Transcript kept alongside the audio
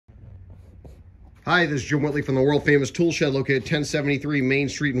Hi, this is Jim Whitley from the world famous Tool Shed located at 1073 Main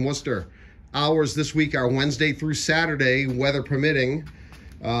Street in Worcester. Hours this week are Wednesday through Saturday, weather permitting.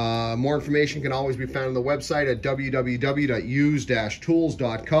 More information can always be found on the website at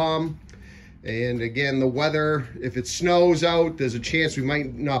www.use-tools.com. And again, the weather, if it snows out, there's a chance we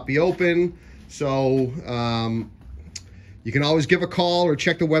might not be open. So you can always give a call or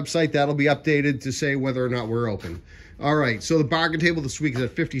check the website. That'll be updated to say whether or not we're open. All right, so the bargain table this week is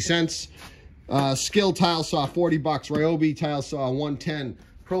at 50 cents. Skill tile saw, 40 bucks. Ryobi tile saw, 110.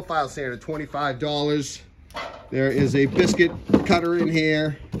 Profile sander, $25. There is a biscuit cutter in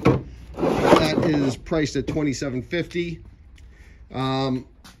here. That is priced at $27.50.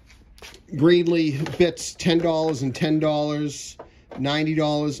 Greenlee bits, $10 and $10.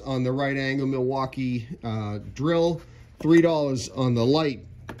 $90 on the right angle Milwaukee drill. $3 on the light.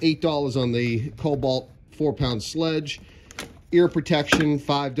 $8 on the Cobalt 4-pound sledge. Ear protection,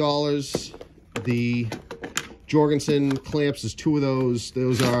 $5. The Jorgensen clamps is 2 of those.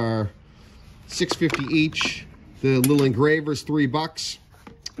 Those are $6.50 each. The little engravers, $3.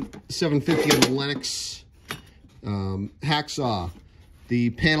 $7.50 on the Lennox hacksaw. The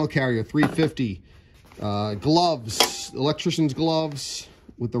panel carrier, $3.50. Gloves, electrician's gloves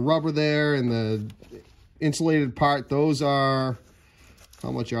with the rubber there and the insulated part. Those are,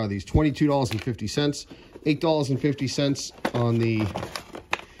 how much are these? $22.50. $8.50 on the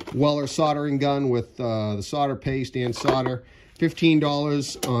Weller soldering gun with the solder paste and solder.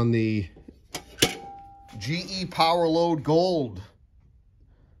 $15 on the GE Power Load Gold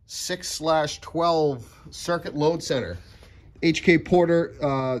 6/12 circuit load center. HK Porter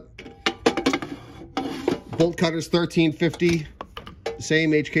bolt cutters, $13.50.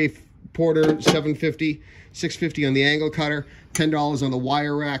 Same HK Porter, $7.50. $6.50 on the angle cutter. $10 on the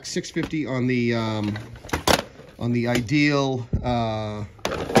wire rack. $6.50 on the Ideal.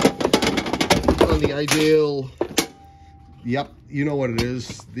 Yep, you know what it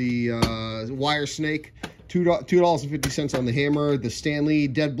is. The wire snake. $2.50 on the hammer. The Stanley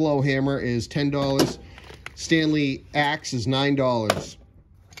dead blow hammer is $10. Stanley axe is $9.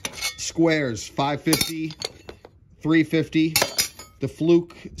 Squares, $5.50. $3.50. The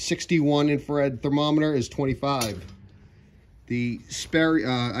Fluke 61 infrared thermometer is $25. The Sperry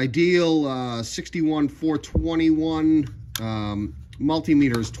Ideal 61-421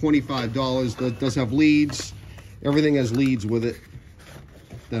 multimeter is $25. That does have leads. Everything has leads with it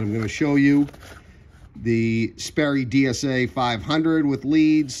that I'm going to show you. The Sperry DSA 500 with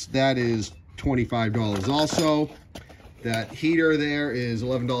leads, that is $25 also. That heater there is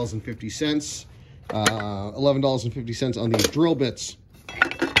 $11.50. $11.50 on these drill bits.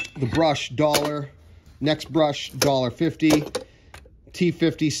 The brush, $1. Next brush, $1.50.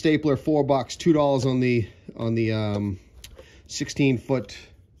 T50 stapler, $4. $2 on the 16-foot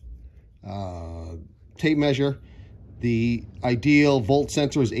tape measure. The Ideal volt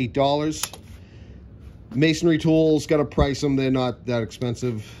sensor is $8. Masonry tools, got to price them. They're not that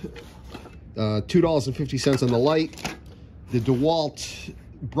expensive. $2.50 on the light. The DeWalt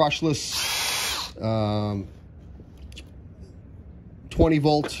brushless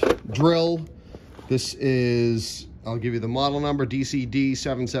 20-volt drill. This is, I'll give you the model number,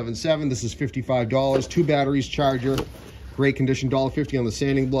 DCD777. This is $55. 2 batteries, charger, great condition, $1.50 on the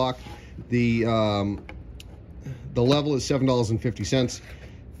sanding block. The level is $7.50.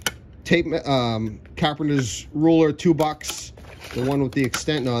 Tape, carpenter's ruler, $2. The one with the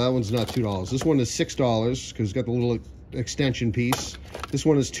extent, no, that one's not $2. This one is $6 because it's got the little extension piece. This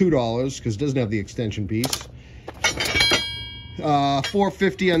one is $2 because it doesn't have the extension piece.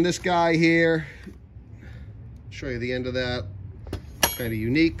 $4.50 on this guy here. Show you the end of that. It's kind of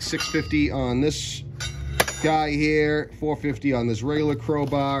unique. $6.50 on this guy here. $4.50 on this regular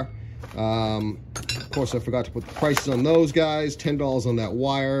crowbar. Of course, I forgot to put the prices on those guys. $10 on that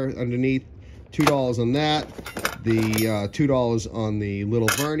wire underneath. $2 on that. The $2 on the little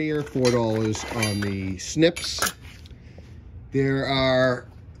vernier. $4 on the snips. There are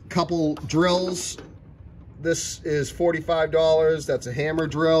a couple drills. This is $45. That's a hammer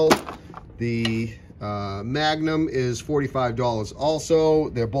drill. The Magnum is $45 also.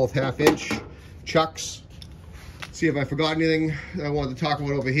 They're both 1/2 inch chucks. See if I forgot anything I wanted to talk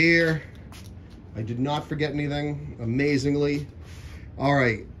about over here. I did not forget anything, amazingly. All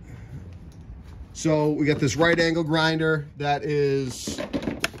right. So we got this right angle grinder. That is,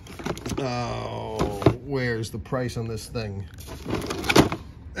 where's the price on this thing?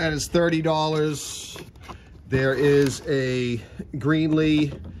 That is $30. There is a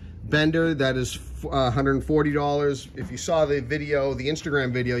Greenlee bender that is $140. If you saw the video, the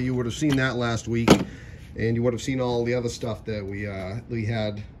Instagram video, you would have seen that last week, and you would have seen all the other stuff that we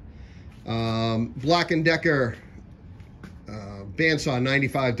had Black & Decker bandsaw,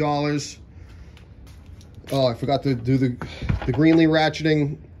 $95. Oh, I forgot to do the Greenlee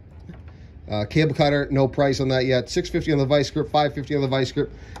ratcheting. Cable cutter, no price on that yet. $6.50 on the vice grip, $5.50 on the vice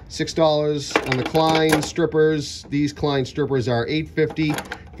grip, $6 on the Klein strippers. These Klein strippers are $8.50,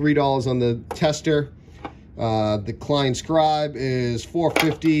 $3 on the tester. The Klein Scribe is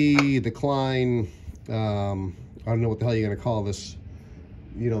 $4.50. The Klein, I don't know what the hell you're gonna call this.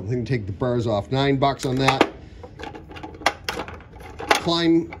 You know, the thing to take the burrs off. $9 on that.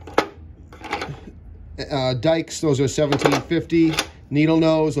 Klein dikes, those are $17.50. Needle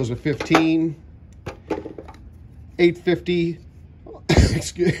nose, those are $15. $8.50.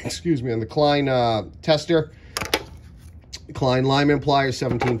 Excuse me, on the Klein tester. Klein lineman pliers,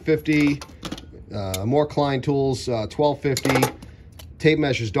 $17.50. More Klein tools, $12.50. Tape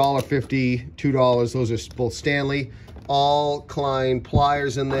measures, $1.50, $2. Those are both Stanley. All Klein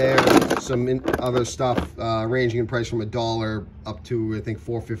pliers in there. Some other stuff ranging in price from $1 up to, I think,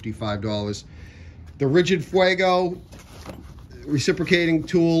 $4.50, $5. The Rigid Fuego reciprocating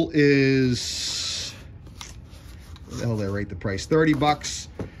tool is, what the hell did I rate the price? $30.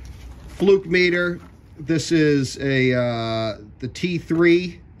 Fluke meter. This is a the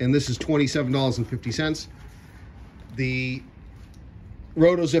T3, and this is $27.50. The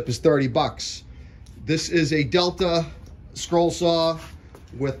RotoZip is $30. This is a Delta scroll saw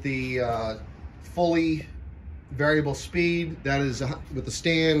with the fully variable speed. That is with the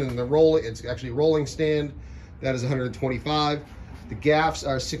stand and the rolling. It's actually a rolling stand. That is $125. The gaffs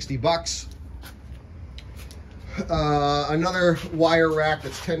are $60. Another wire rack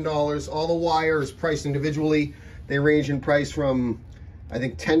that's $10. All the wire is priced individually. They range in price from, I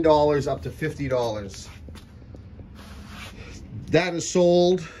think, $10 up to $50. That is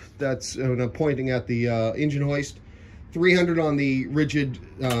sold. That's, I'm pointing at the engine hoist. $300 on the rigid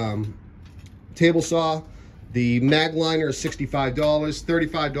table saw. The mag liner is $65.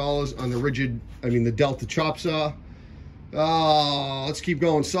 $35 on the rigid, the Delta chop saw. Let's keep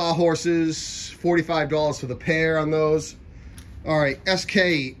going. Sawhorses, $45 for the pair on those. All right,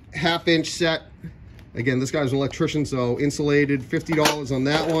 SK half-inch set. Again, this guy's an electrician, so insulated, $50 on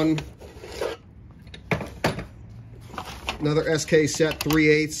that one. Another SK set,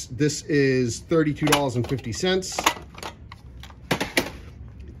 3/8. This is $32.50.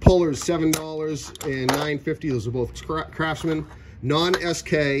 Pullers, $7 and $9.50. Those are both Craftsman.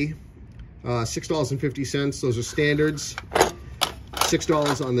 Non-SK, $6.50. Those are standards.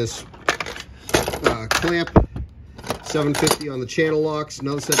 $6 on this clamp. $7.50 on the channel locks.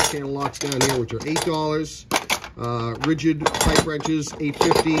 Another set of channel locks down here, which are $8. Rigid pipe wrenches,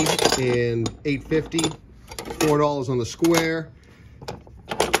 $8.50 and $8.50. $4 on the square.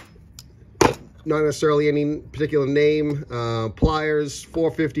 Not necessarily any particular name. Pliers,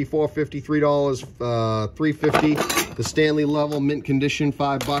 $4.50, $4.50, $3, $3.50. The Stanley level, mint condition,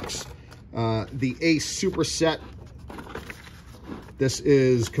 $5. The Ace Super Set. This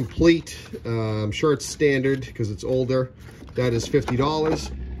is complete. I'm sure it's standard because it's older. That is $50.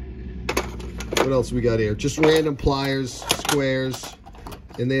 What else we got here? Just random pliers, squares.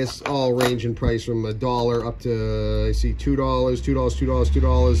 And this all range in price from $1 up to, I see $2, $2,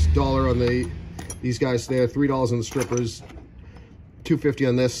 $2, $2, on these guys there, $3 on the strippers, $2.50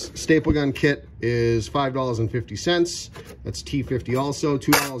 on this. Staple gun kit is $5.50. That's T50 also,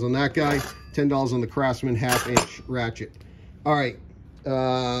 $2 on that guy, $10 on the Craftsman half-inch ratchet. All right,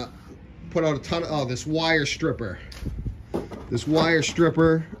 put out a ton of, this wire stripper. This wire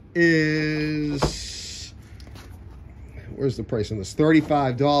stripper is, where's the price on this?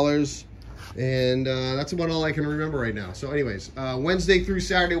 $35. And that's about all I can remember right now. So anyways, Wednesday through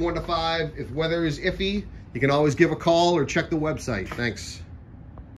Saturday, 1 to 5. If weather is iffy, you can always give a call or check the website. Thanks.